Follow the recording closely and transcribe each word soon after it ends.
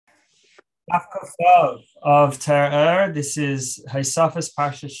Afkafov of Torah. This is Haisafas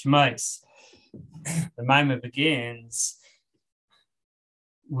Parsha Shmos. The Maimah begins.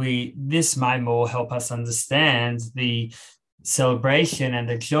 This Maimah will help us understand the celebration and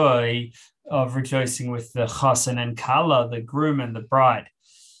the joy of rejoicing with the Chassan and Kala, the groom and the bride,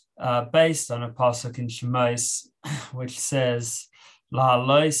 based on a pasuk in Shmos, which says,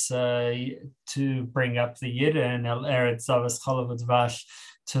 to bring up the Yidden, El Eretz Zavas Chalav Udvash,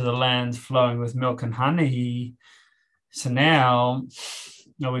 to the land flowing with milk and honey. So now,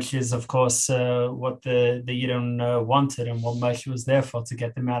 which is of course what the Yidden wanted and what Moshe was there for, to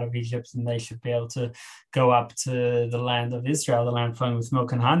get them out of Egypt, and they should be able to go up to the land of Israel, the land flowing with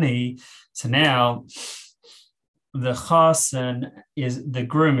milk and honey. So now the Chassan the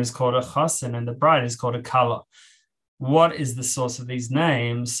groom is called a Chassan and the bride is called a Kala. What is the source of these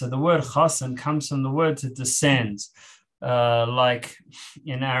names? So the word Chassan comes from the word to descend. Like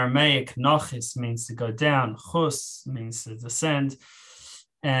in Aramaic, Nochis means to go down, Chus means to descend,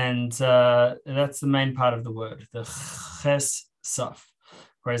 and that's the main part of the word, the Ches Saf.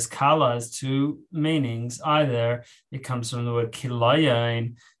 Whereas Kala has two meanings. Either it comes from the word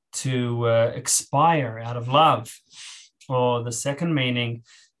Kilayin, to expire out of love, or the second meaning,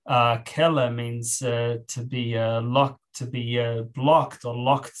 Kela, means to be locked, to be blocked or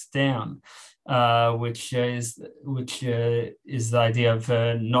locked down. Which is the idea of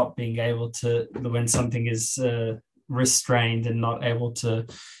not being able to, when something is restrained and not able to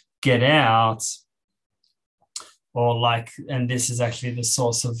get out, or and this is actually the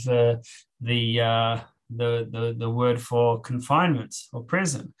source of the word for confinement or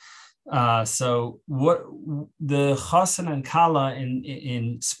prison. So what the Chassan and Kala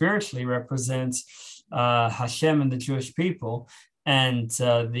in spiritually represents Hashem and the Jewish people. And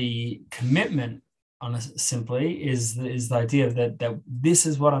the commitment, simply, is the idea that this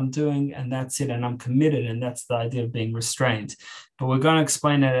is what I'm doing, and that's it, and I'm committed, and that's the idea of being restrained. But we're going to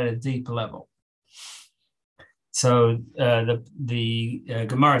explain it at a deeper level. So the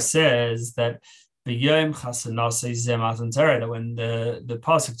Gemara says that the Yom Chasanase Zematan Torah, that when the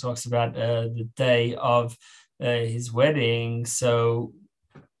pasuk talks about the day of his wedding, so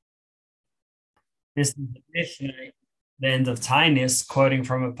this is the Mishnah. The end of Tainis, quoting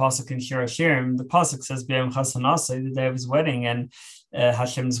from a pasuk in Shir Hashirim, the pasuk says B'yom Chasanase, the day of his wedding, and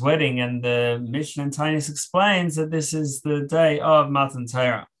Hashem's wedding, and the Mishnah in Tainis explains that this is the day of Matan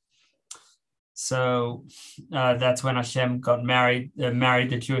Torah. So that's when Hashem got married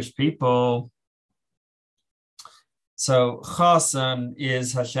the Jewish people. So Chasan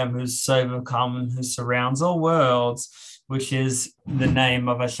is Hashem, who's Sovev Kalman, who surrounds all worlds, which is the name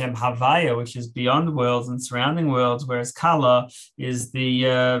of Hashem Havaya, which is beyond worlds and surrounding worlds, whereas Kala is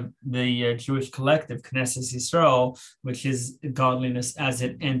the Jewish collective, Knesset Yisrael, which is godliness as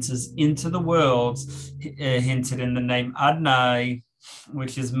it enters into the worlds, hinted in the name Adonai,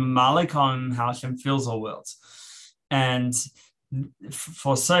 which is Malikon, how Hashem fills all worlds. And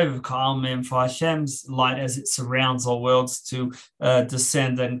for Sovev Kalman, for Hashem's light as it surrounds all worlds to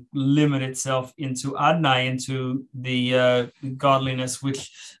descend and limit itself into Adonai, into the godliness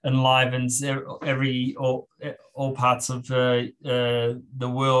which enlivens all parts of the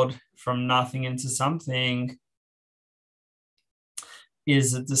world from nothing into something,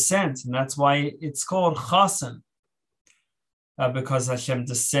 is a descent, and that's why it's called Chassan. Because Hashem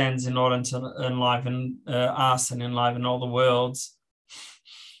descends in order to enliven us and enliven all the worlds,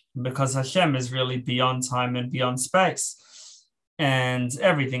 because Hashem is really beyond time and beyond space, and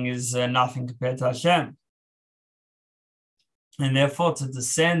everything is nothing compared to Hashem. And therefore, to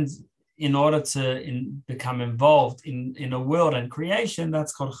descend in order to become involved in a world and creation,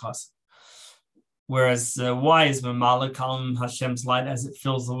 that's called Chassan. Whereas why is Mamala Hashem's light as it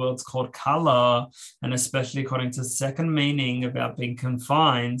fills the world called Kala, and especially according to the second meaning about being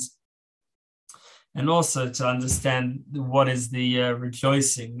confined, and also to understand what is the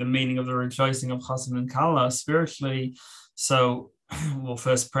rejoicing, the meaning of the rejoicing of Chassan and Kala spiritually. So we'll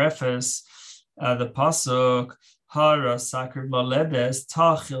first preface the pasuk Hara Sakriv Laledes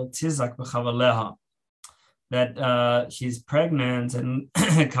Tachil Tizak B'Chavaleha, that she's pregnant and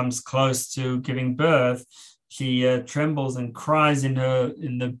comes close to giving birth. She trembles and cries in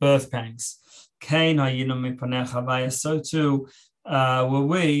the birth pangs. So too were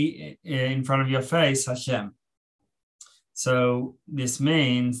we in front of your face, Hashem. So this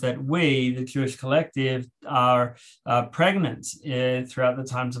means that we, the Jewish collective, are pregnant throughout the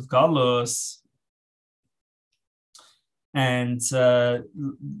times of Galus. And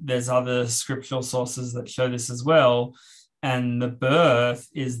there's other scriptural sources that show this as well. And the birth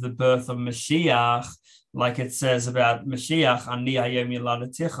is the birth of Mashiach, like it says about Mashiach, Ani hayom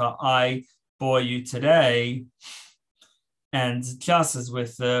yiladeticha, I bore you today. And just as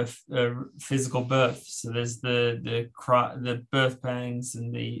with physical birth, so there's the birth pangs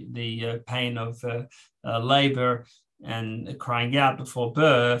and the pain of labor and crying out before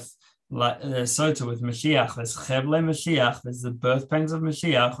birth. So too with Mashiach, there's Cheble Mashiach, there's the birth pangs of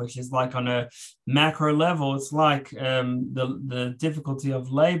Mashiach, which is like on a macro level, it's like the difficulty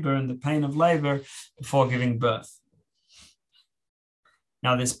of labor and the pain of labor before giving birth.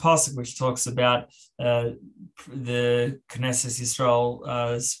 Now, this pasuk which talks about the Knesset Yisrael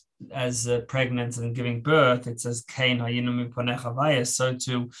as pregnant and giving birth, it says, "Kain hayinu mipanecha havaya." So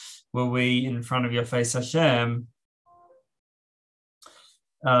too were we in front of your face, Hashem.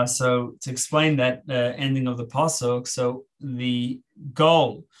 So to explain that ending of the pasuk, so the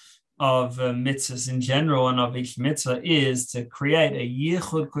goal of mitzvahs in general and of each mitzvah is to create a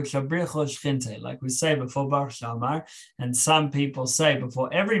yichud kuchabrichot shchinte, like we say before Baruch Shamar, and some people say before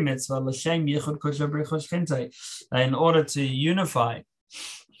every mitzvah, l'shem yichud kuchabrichot shchinte, in order to unify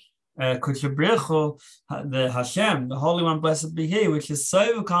kuchabrichot, the Hashem, the Holy One, blessed be He, which is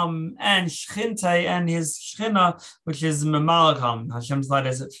Sovukam, and shchinte, and His shchina, which is Memalakam, Hashem's light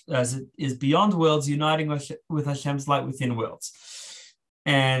as it is beyond worlds, uniting with Hashem's light within worlds.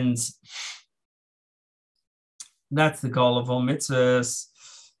 And that's the goal of all mitzvahs,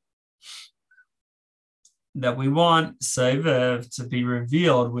 that we want Sovev to be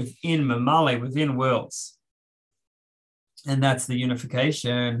revealed within Mamali, within worlds. And that's the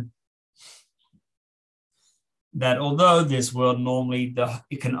unification, that although this world normally,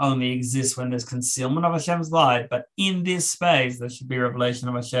 it can only exist when there's concealment of Hashem's light, but in this space, there should be revelation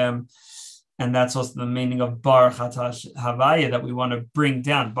of Hashem. And that's also the meaning of Baruch Havaya, that we want to bring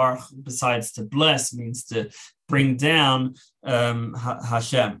down. Baruch, besides to bless, means to bring down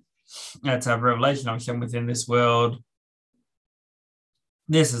Hashem. To have revelation of Hashem within this world.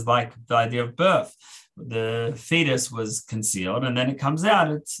 This is like the idea of birth. The fetus was concealed, and then it comes out.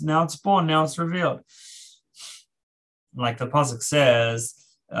 Now it's born. Now it's revealed. Like the pasuk says,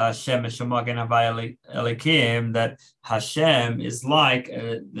 Hashem is Shemagen Havaya Elikim, that Hashem is like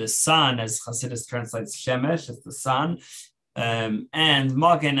the sun, as Chassidus translates Shemesh as the sun, and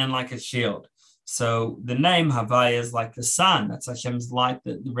Magen, and like a shield. So the name Havaya is like the sun. That's Hashem's light,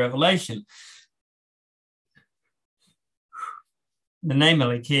 the revelation. The name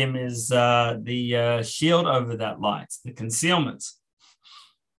Elikim is the shield over that light, the concealment,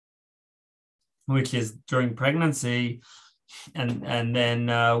 which is during pregnancy. And then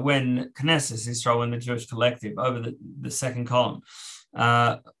when Knesset Yisrael, when the Jewish collective, over the second column,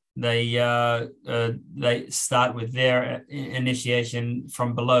 they start with their initiation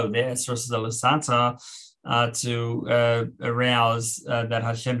from below, their sources of Lasanta, to arouse that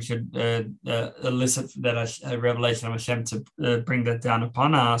Hashem should elicit that a revelation of Hashem to bring that down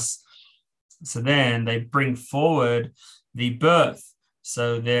upon us. So then they bring forward the birth.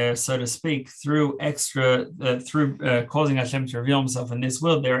 So they're, so to speak, through causing Hashem to reveal Himself in this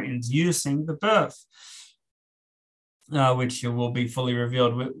world, they're inducing the birth, which will be fully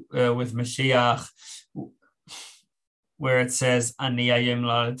revealed with Mashiach, where it says, "Ani hayom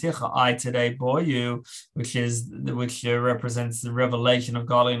noladticha," I today bore you, which represents the revelation of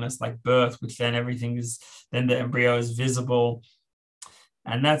godliness, like birth, which then then the embryo is visible.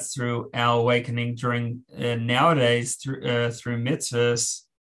 And that's through our awakening during nowadays through mitzvahs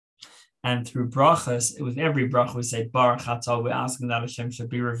and through brachas. With every bracha we say Baruch Atah, we're asking that Hashem should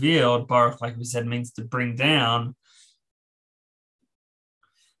be revealed. Baruch, like we said, means to bring down.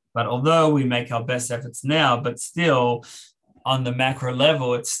 But although we make our best efforts now, but still on the macro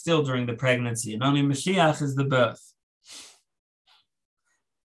level, it's still during the pregnancy, and only Mashiach is the birth.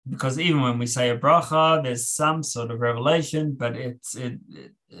 Because even when we say a bracha, there's some sort of revelation, but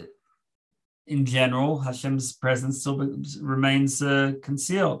in general, Hashem's presence still remains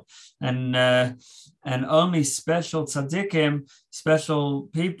concealed, and only special tzaddikim, special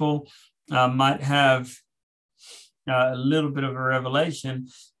people, might have a little bit of a revelation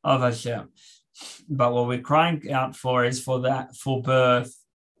of Hashem. But what we're crying out for is for that full birth.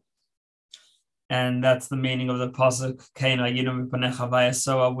 And that's the meaning of the pasuk, "Kain hayinu mipanecha havaya."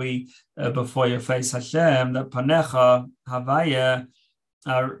 So are we before your face, Hashem. That panecha havaya,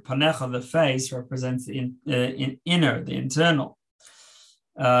 panecha, the face, represents the inner, the internal.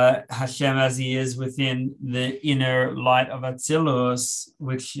 Hashem, as He is within the inner light of Atzilus,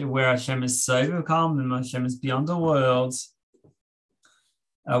 where Hashem is so calm and Hashem is beyond the worlds,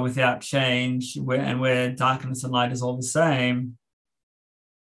 without change, where darkness and light is all the same.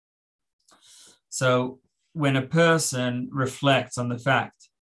 So when a person reflects on the fact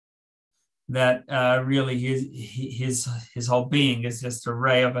that really his whole being is just a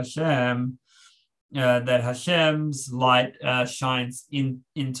ray of Hashem, that Hashem's light shines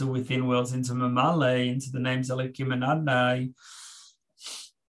into within worlds, into Mamale, into the names Elohim and Adonai.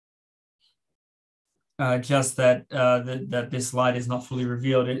 Just that that this light is not fully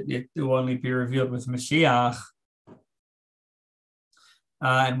revealed. It will only be revealed with Mashiach.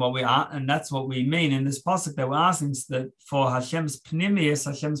 And that's what we mean in this pasuk that we're asking, that for Hashem's pnimius,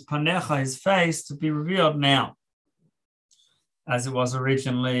 Hashem's panecha, his face, to be revealed now, as it was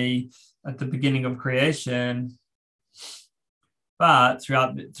originally at the beginning of creation, but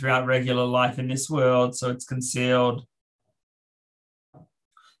throughout regular life in this world, so it's concealed.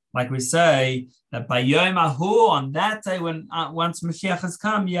 Like we say, that by Yom Ahu, on that day, when once Mashiach has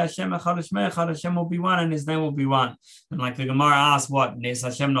come, Hashem Echad Shmei Echad, Hashem will be one, and His name will be one. And like the Gemara asks, what is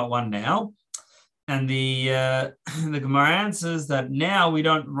Hashem not one now? And the Gemara answers that now we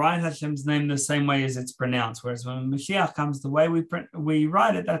don't write Hashem's name the same way as it's pronounced. Whereas when Mashiach comes, the way we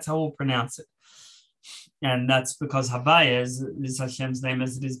write it, that's how we'll pronounce it. And that's because Havaya is Hashem's name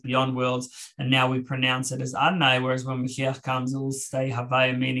as it is beyond worlds. And now we pronounce it as Adonai, whereas when Mashiach comes, it will stay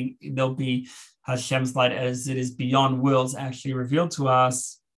Havaya, meaning there'll be Hashem's light as it is beyond worlds actually revealed to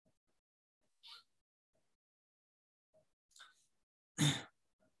us.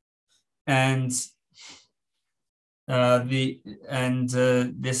 And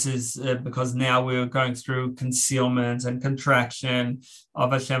this is because now we're going through concealment and contraction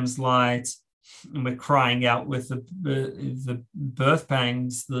of Hashem's light, and we're crying out with the birth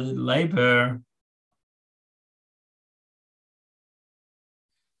pangs, the labor.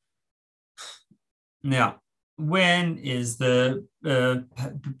 Now, when is the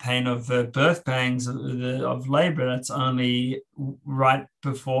pain of birth pangs of labor? That's only right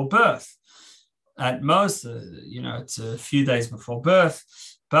before birth. At most, it's a few days before birth,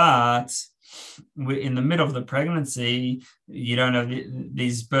 but we're in the middle of the pregnancy. You don't have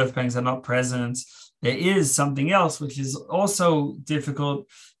these birth pangs are not present. There is something else which is also difficult,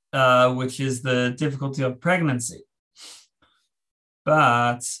 which is the difficulty of pregnancy.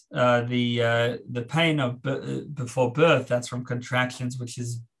 But the pain of before birth, that's from contractions, which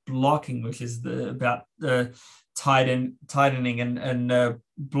is blocking, which is about tightening and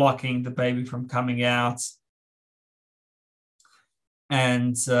blocking the baby from coming out.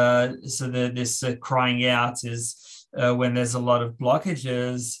 And so this crying out is when there's a lot of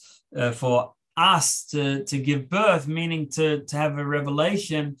blockages for us to give birth, meaning to have a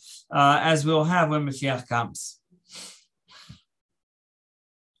revelation, as we'll have when Mashiach comes.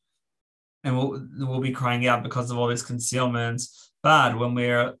 And we'll be crying out because of all this concealment. But when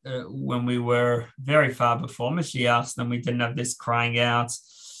we were very far before Mashiach, then we didn't have this crying out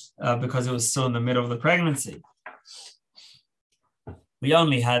because it was still in the middle of the pregnancy. We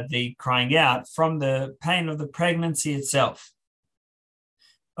only had the crying out from the pain of the pregnancy itself.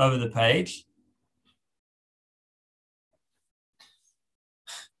 Over the page.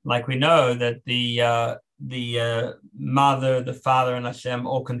 Like we know that the mother, the father, and Hashem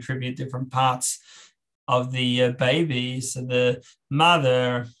all contribute different parts of the baby. So the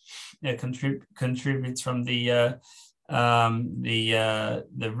mother contributes from the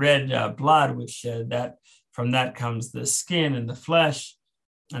red blood, which from that comes the skin and the flesh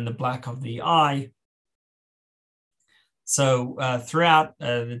and the black of the eye. So throughout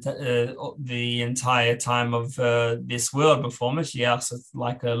the entire time of this world before Mashiach, so it's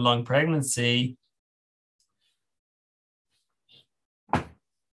like a long pregnancy.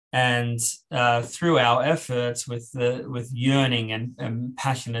 And through our efforts with yearning and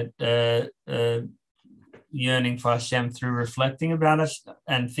passionate yearning for Hashem, through reflecting about us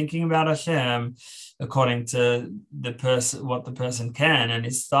and thinking about Hashem according to what the person can and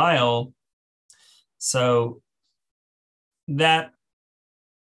his style. So that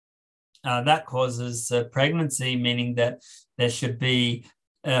causes pregnancy, meaning that there should be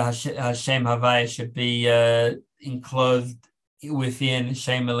Hashem Havaya should be enclosed within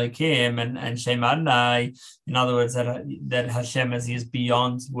Shem Elohim and Shem Adonai. In other words, that Hashem, as He is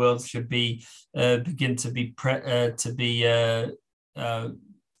beyond worlds, should be begin to be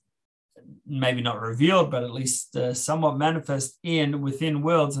maybe not revealed, but at least somewhat manifest within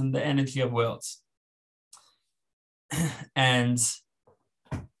worlds and the energy of worlds. And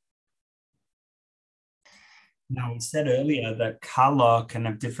now we said earlier that color can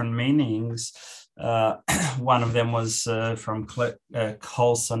have different meanings. One of them was from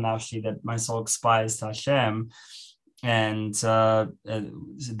Kol Sonashi, that my soul expires to Hashem, and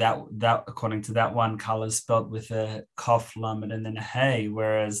that according to that one, color is spelled with a Kof Lamed and then a Hey,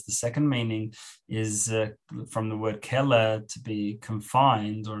 whereas the second meaning is from the word Keller, to be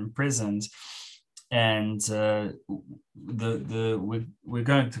confined or imprisoned. And we're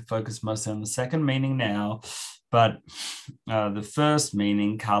going to focus mostly on the second meaning now, but the first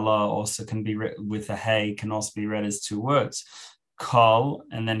meaning, kala, also can be with a hey, can also be read as two words, kol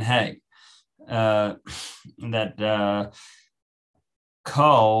and then hey. That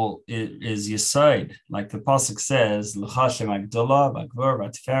kol is yesod, like the pasuk says, l'chashem agdola v'agvor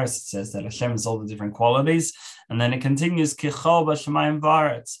v'tiferes. It says that Hashem is all the different qualities, and then it continues kichol b'shamayim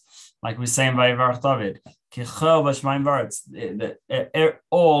v'aretz, like we say in Vayivarach Dovid, kichol b'shamayim v'aretz,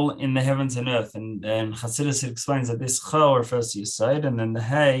 all in the heavens and earth. And Chassidus explains that this chol refers to yesod, and then the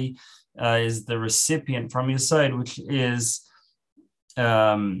hey is the recipient from yesod, which is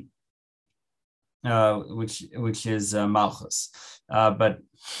which is Malchus. But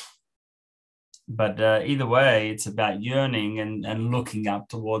either way, it's about yearning and looking up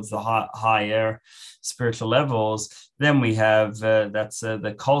towards the higher spiritual levels. Then we have that's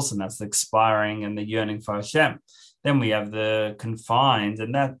the kolson, that's the expiring and the yearning for Hashem. Then we have the confined,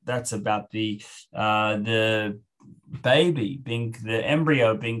 and that's about the baby being, the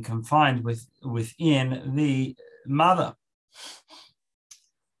embryo being confined within the mother.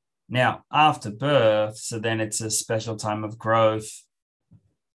 Now, after birth, so then it's a special time of growth,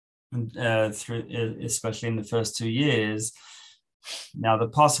 through, especially in the first 2 years. Now, the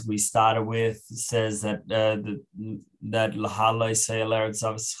pasuk we started with says that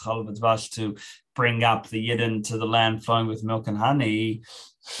to bring up the yidden to the land flowing with milk and honey.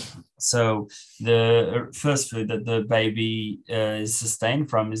 So the first food that the baby is sustained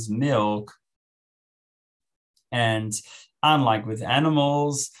from is milk, and unlike with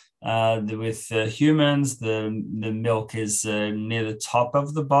animals, with humans, the milk is near the top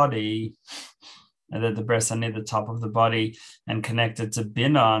of the body, and that the breasts are near the top of the body and connected to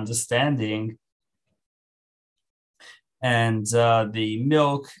bina, understanding. And the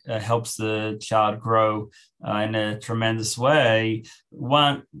milk helps the child grow in a tremendous way.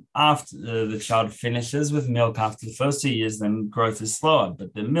 After the child finishes with milk after the first 2 years, then growth is slower.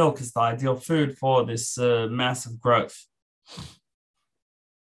 But the milk is the ideal food for this massive growth.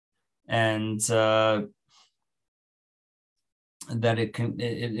 And that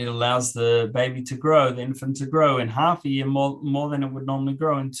it allows the baby to grow, the infant to grow in half a year more than it would normally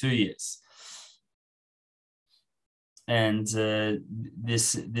grow in 2 years. And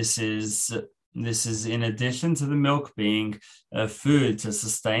this is in addition to the milk being food to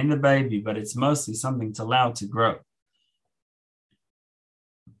sustain the baby, but it's mostly something to allow to grow.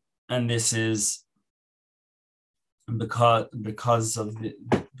 And this is because of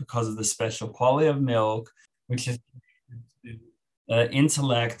the special quality of milk, which is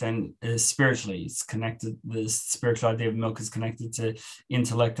intellect and spiritually. It's connected. The spiritual idea of milk is connected to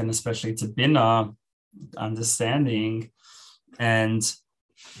intellect and especially to bina, understanding. And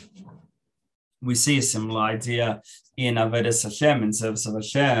we see a similar idea in Avodas Hashem, in service of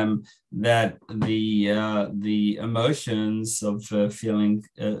Hashem, that the emotions of the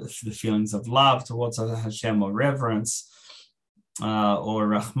feelings of love towards Hashem, or reverence, or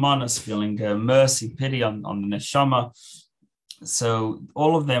Rahmanas, feeling mercy, pity on the neshama. So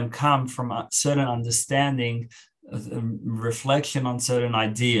all of them come from a certain understanding, reflection on certain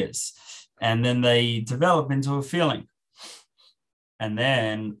ideas, and then they develop into a feeling. And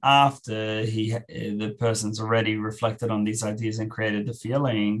then after the person's already reflected on these ideas and created the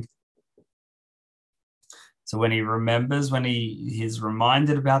feeling, so when he remembers, when he's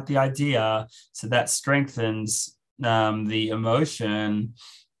reminded about the idea, so that strengthens the emotion,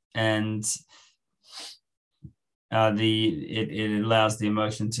 and it allows the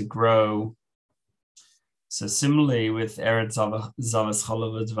emotion to grow. So similarly with Eretz Zavas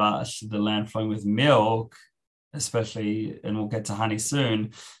Cholav Dvash, the land flowing with milk, especially, and we'll get to honey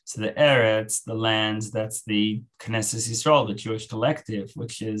soon. So the Eretz, the land, that's the Knesset Yisrael, the Jewish collective,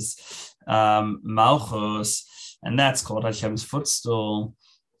 which is Malchus, and that's called Hashem's footstool.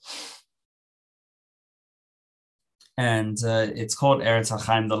 And it's called Eretz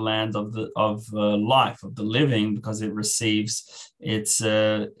HaChaim, the land of life, of the living, because it receives its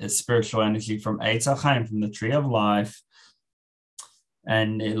spiritual energy from Eitz HaChaim, from the tree of life.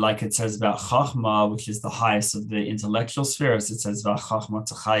 And like it says about Chachma, which is the highest of the intellectual spheres, it says about Chachma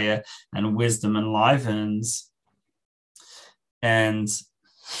Techaya, and wisdom enlivens. And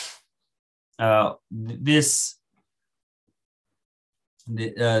that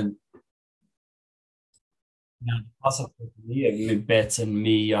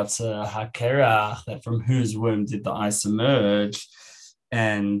from whose womb did the ice emerge?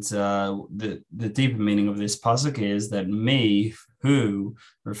 And the deeper meaning of this pasuk is that me, who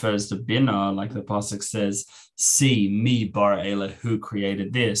refers to bina, like the pasuk says, see me bar ela, who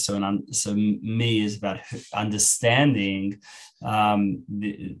created this. So me is about understanding,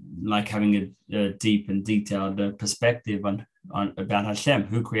 like having a deep and detailed perspective on about Hashem,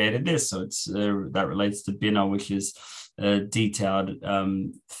 who created this. So it's that relates to bina, which is detailed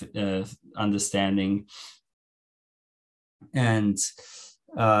understanding. And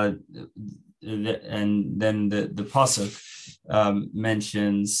then the pasuk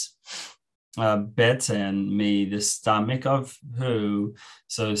mentions beten, me, the stomach of who.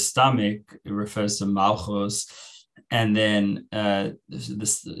 So stomach refers to malchus, and then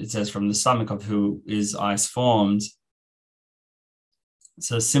it says from the stomach of who is ice formed.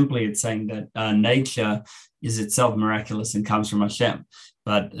 So simply it's saying that nature is itself miraculous and comes from Hashem.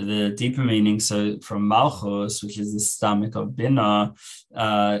 But the deeper meaning, so from Malchus, which is the stomach of Bina,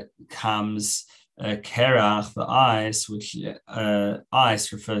 comes Kerach, the ice, which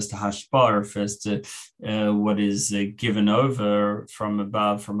ice refers to Hashpah, refers to what is given over from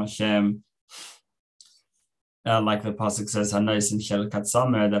above, from Hashem. Like the pasuk says, Hanos in Shelakat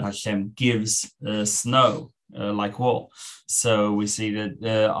Samer, that Hashem gives snow like wool. So we see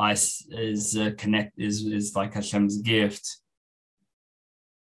that ice is is like Hashem's gift.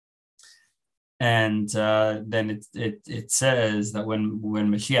 And then it says that when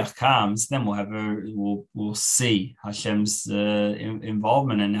Mashiach comes, then we'll see Hashem's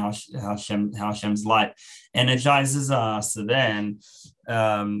involvement and how Hashem's light energizes us. So then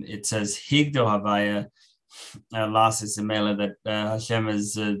it says Higdo Havaya last is that Hashem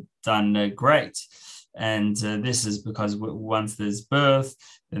has done great, and this is because once there's birth,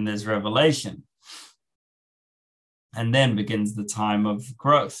 then there's revelation. And then begins the time of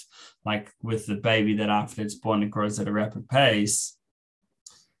growth, like with the baby that after it's born, it grows at a rapid pace.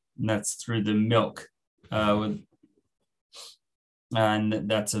 And that's through the milk. And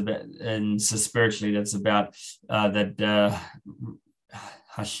that's about, and so spiritually, that's about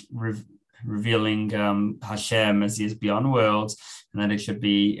revealing Hashem as he is beyond worlds, and that it should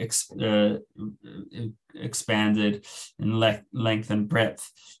be expanded in length and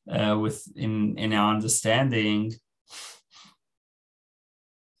breadth in our understanding.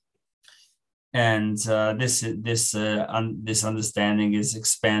 And this understanding is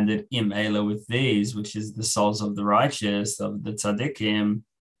expanded im ela, with these, which is the souls of the righteous, of the tzaddikim.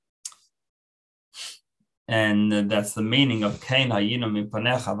 And that's the meaning of Kain hayinu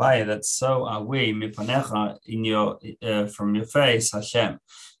mipanecha vaya, that so are we mipanecha, in your from your face, Hashem.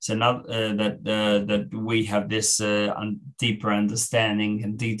 So now that we have this deeper understanding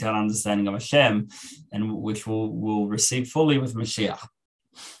and detailed understanding of Hashem, and which we'll receive fully with Mashiach.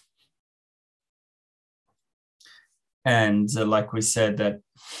 And like we said, that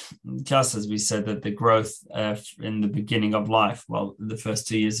just as we said that the growth in the beginning of life, well, the first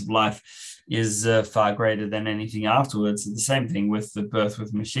 2 years of life, is far greater than anything afterwards. The same thing with the birth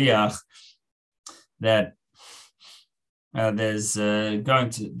with Mashiach, that there's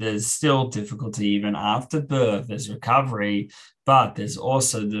still difficulty even after birth. There's recovery, but there's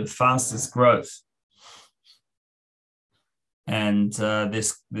also the fastest growth. And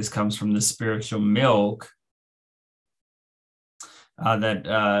this comes from the spiritual milk.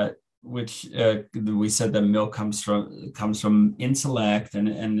 Which we said that milk comes from intellect,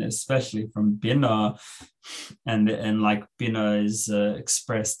 and especially from bina, and like bina is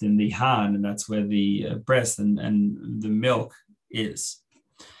expressed in the han, and that's where the breast and the milk is.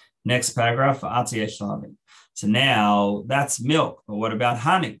 Next paragraph, so now that's milk, but what about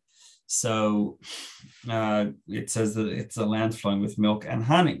honey? So it says that it's a land flowing with milk and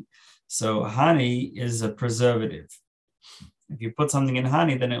honey. So honey is a preservative. If you put something in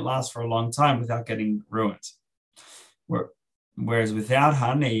honey, then it lasts for a long time without getting ruined. Whereas without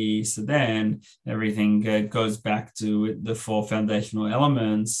honey, so then everything goes back to the 4 foundational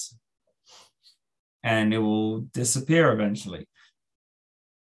elements, and it will disappear eventually.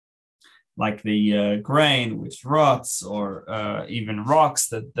 Like the grain, which rots, or even rocks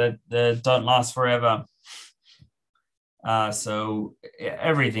that don't last forever. So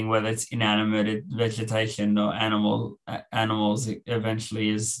everything, whether it's inanimate vegetation or animals, it eventually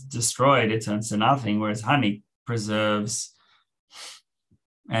is destroyed. It turns to nothing, whereas honey preserves.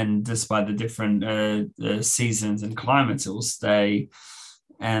 And despite the different seasons and climates, it will stay.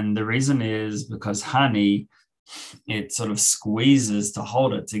 And the reason is because honey, it sort of squeezes to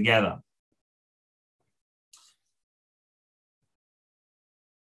hold it together.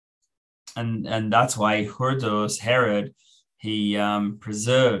 And that's why Herod, he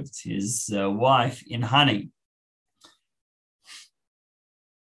preserved his wife in honey.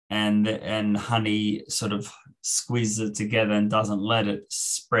 and honey sort of squeezes it together and doesn't let it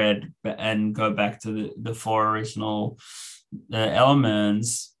spread and go back to the four original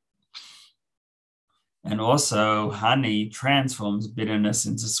elements. And also honey transforms bitterness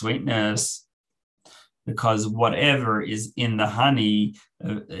into sweetness, because whatever is in the honey,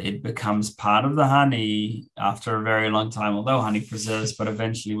 it becomes part of the honey after a very long time, although honey preserves, but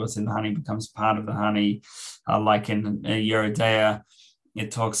eventually what's in the honey becomes part of the honey. Like in Yeridea,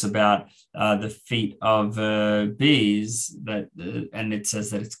 it talks about the feet of bees, and it says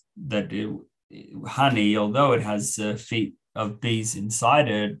that honey, although it has feet of bees inside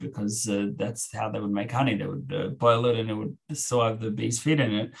it, because that's how they would make honey. They would boil it and it would still have the bees' feet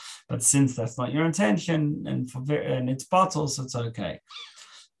in it. But since that's not your intention and it's bottles, so it's okay.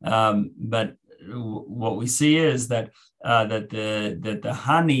 But what we see is that the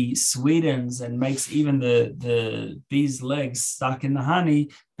honey sweetens and makes even the bees' legs stuck in the honey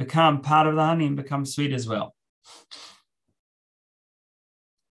become part of the honey and become sweet as well.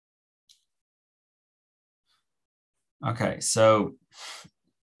 Okay, so,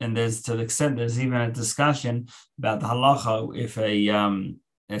 and there's, to the extent there's even a discussion about the halacha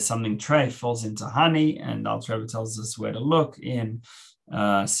if something treif falls into honey, and Alter Rebbe tells us where to look in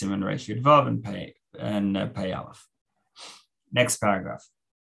Siman Reish Yud Vav and Pei Aleph. Next paragraph.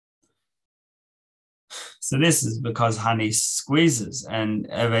 So this is because honey squeezes and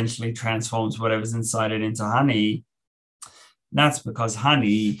eventually transforms whatever's inside it into honey. That's because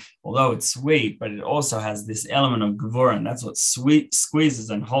honey, although it's sweet, but it also has this element of gevura, and that's what sweet squeezes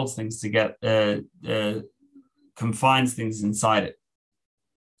and holds things together, confines things inside it.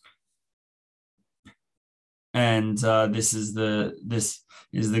 And this is the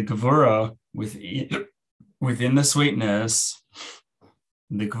gevura within the sweetness,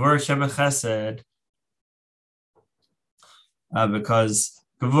 the gevura sheba chesed, because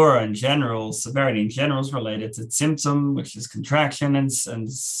gevura in general, severity in general, is related to tzimtzum, which is contraction, and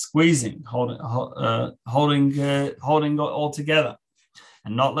squeezing, holding all together,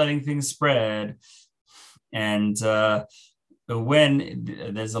 and not letting things spread. And when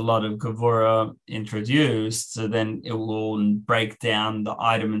there's a lot of gevura introduced, so then it will break down the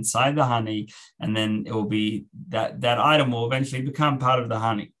item inside the honey, and then it will be that item will eventually become part of the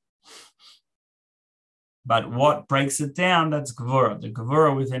honey. But what breaks it down, that's gevura, the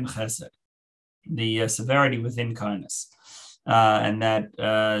gevura within chesed, the severity within kindness. And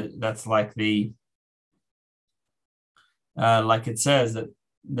that's like like it says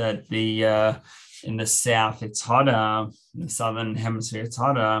that the in the south it's hotter, in the southern hemisphere it's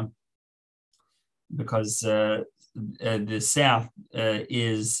hotter, because the south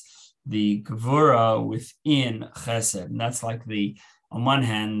is the gevura within chesed, and that's like on one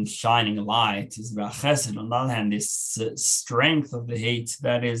hand, shining light is about chesed. On the other hand, this strength of the heat,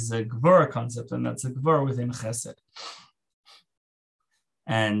 that is a gevura concept, and that's a gevura within chesed.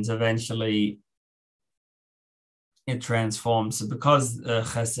 And eventually, it transforms. So because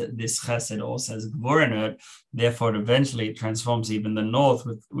this chesed also has gevura in it, therefore, eventually it transforms even the north,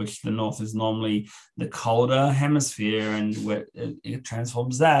 which the north is normally the colder hemisphere, and it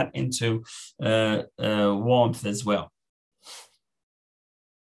transforms that into warmth as well.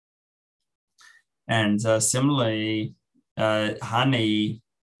 And similarly, honey,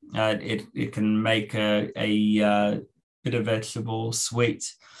 it can make a bitter vegetable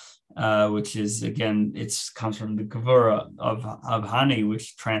sweet, which is, again, it comes from the gevura of honey,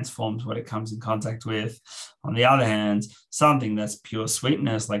 which transforms what it comes in contact with. On the other hand, something that's pure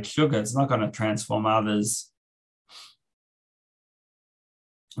sweetness, like sugar, it's not going to transform others,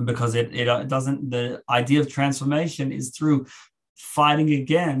 because it doesn't. The idea of transformation is through fighting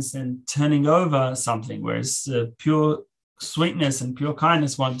against and turning over something, whereas pure sweetness and pure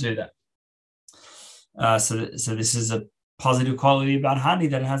kindness won't do that. So this is a positive quality about honey,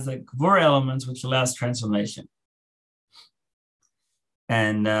 that it has the gevura elements, which allows transformation.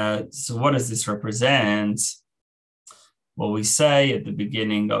 And so what does this represent? Well, we say at the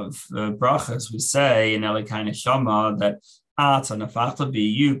beginning of brachas, we say in Elokai Neshama that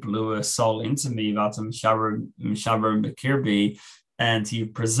you blew a soul into me, and you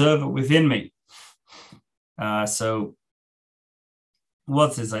preserve it within me. So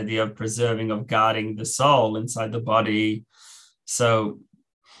what's this idea of preserving, of guarding the soul inside the body? So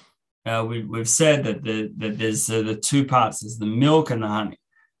we've said that there's the two parts, there's the milk and the honey.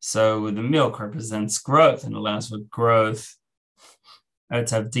 So the milk represents growth and allows for growth, to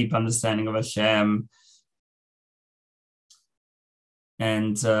have deep understanding of Hashem.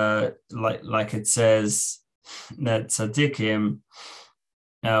 And like it says that tzaddikim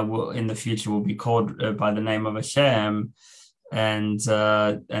will in the future will be called by the name of Hashem. and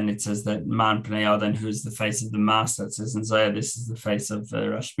it says that Man Pnei Adon, who's the face of the master. It says in Zohar, this is the face of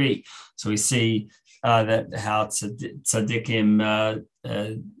Rashbi. So we see that how tzaddikim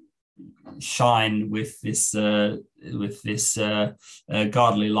shine with this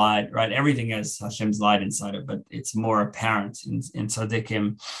godly light, right? Everything has Hashem's light inside it, but it's more apparent in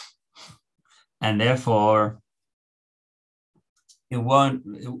tzaddikim, and therefore it won't.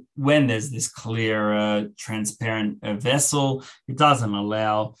 When there's this clear, transparent vessel, it doesn't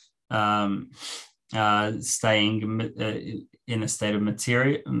allow staying in a state of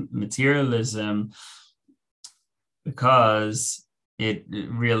materialism, because it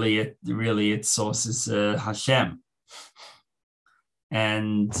really its source is Hashem.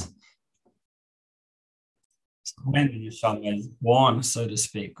 And when the neshama is born, so to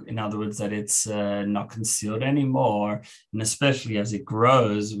speak, in other words, that it's not concealed anymore, and especially as it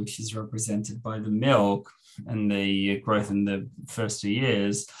grows, which is represented by the milk and the growth in the first 2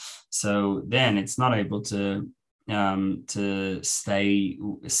 years, so then it's not able to stay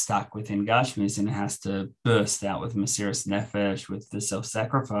stuck within Gashmis, and it has to burst out with Mesiras Nefesh, with the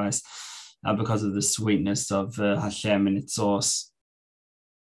self-sacrifice, because of the sweetness of Hashem and its source.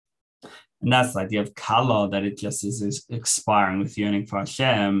 And that's the idea of Kala, that it just is expiring with yearning for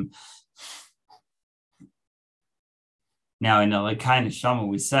Hashem. Now, in Elokai Neshama,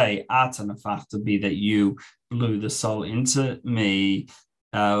 we say, Ata Nafach, to be that you blew the soul into me,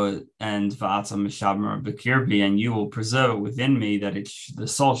 and Va'ata Meshaber B'kirbi, and you will preserve it within me, that the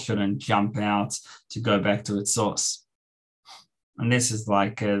soul shouldn't jump out to go back to its source. And this is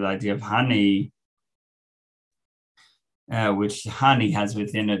like the idea of honey, which honey has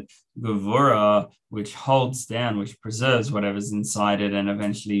within it Gevura, which holds down, which preserves whatever's inside it, and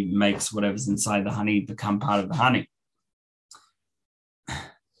eventually makes whatever's inside the honey become part of the honey.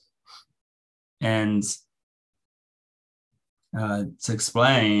 And to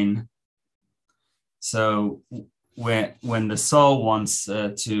explain, so when the soul wants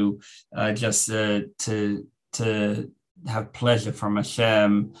to have pleasure from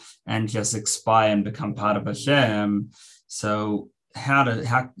Hashem and just expire and become part of Hashem, so how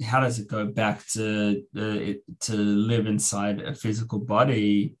does it go back to live inside a physical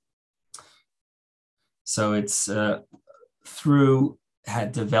body? So it's through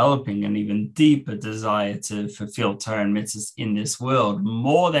developing an even deeper desire to fulfill Torah and mitzvahs in this world,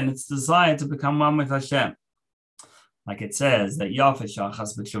 more than its desire to become one with Hashem. Like it says that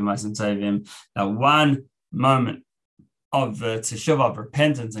that one moment of teshuvah, of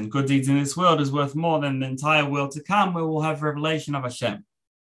repentance and good deeds in this world is worth more than the entire world to come, where we'll have revelation of Hashem.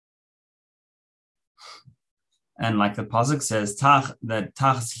 And like the pasuk says, that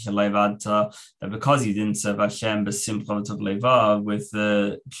because you didn't serve Hashem with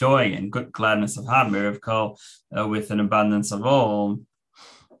the joy and good gladness of heart, with an abundance of all,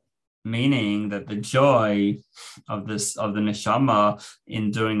 meaning that the joy of the neshama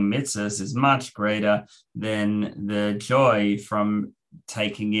in doing mitzvahs is much greater than the joy from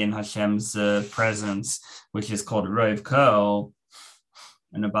taking in Hashem's presence, which is called Roiv Kol,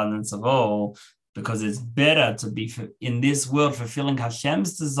 an abundance of all, because it's better to be in this world fulfilling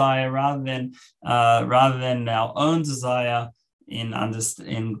Hashem's desire rather than our own desire in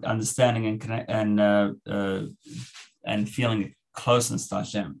understanding and feeling closeness to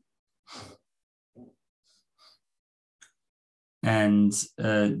Hashem. And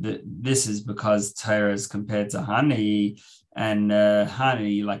this is because Torah is compared to honey, and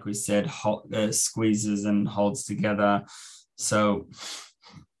honey, like we said, squeezes and holds together. So,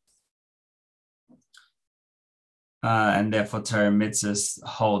 and therefore Torah mitzvahs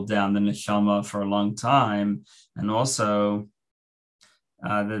hold down the neshama for a long time, and also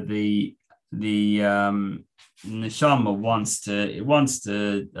that the neshama wants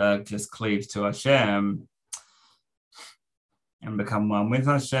to just cleave to Hashem and become one with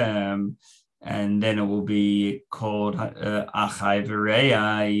Hashem, and then it will be called Achai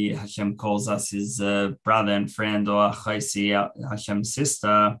V'Rei. Hashem calls us his brother and friend, or Achaisi, Hashem's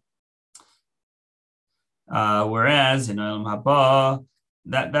sister. Whereas in Olam Haba,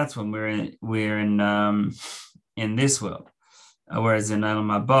 that's when we're in this world. Whereas in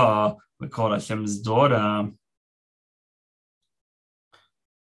Olam Haba, we're called Hashem's daughter.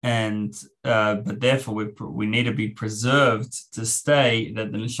 And but therefore we need to be preserved to stay,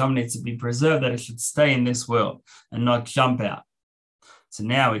 that the neshama needs to be preserved, that it should stay in this world and not jump out. So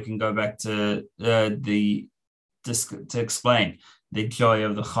now we can go back to explain the joy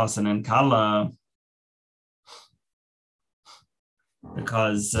of the chassan and kala,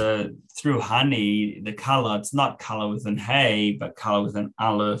 because through honey, the kala, it's not kala with an hey, but kala with an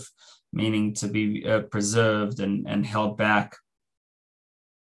aleph, meaning to be preserved and held back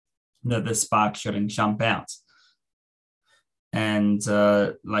that the spark shouldn't jump out. And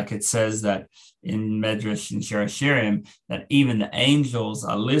like it says that in Medrash and Shir Hashirim, that even the angels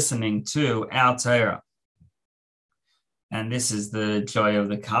are listening to our Torah. And this is the joy of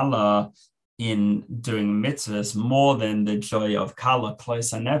the Kala in doing mitzvahs more than the joy of Kala,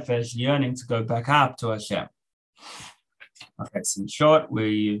 close nefesh, yearning to go back up to Hashem. Okay, so in short,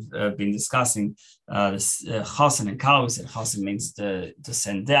 we've been discussing this Chosin and Kala. We said Chosin means to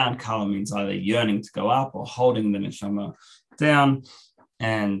send down. Kala means either yearning to go up or holding the neshama down.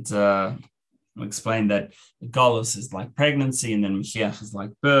 And we explained that Golus is like pregnancy, and then Mashiach is like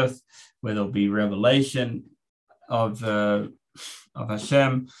birth, where there'll be revelation of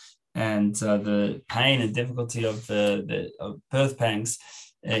Hashem, and the pain and difficulty of of birth pangs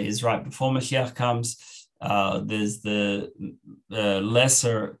is right before Mashiach comes. There's the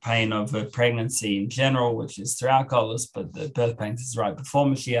lesser pain of a pregnancy in general, which is throughout Golus, but the birth pangs is right before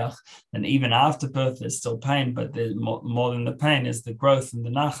Mashiach. And even after birth, there's still pain, but more than the pain is the growth in the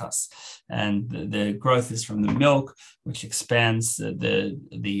nachas. And the growth is from the milk, which expands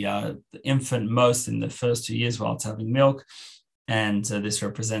the infant most in the first 2 years while it's having milk. And this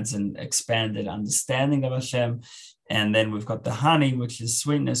represents an expanded understanding of Hashem. And then we've got the honey, which is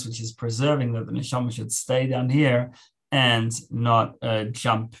sweetness, which is preserving, that the neshama should stay down here and not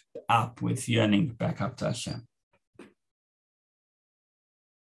jump up with yearning back up to Hashem.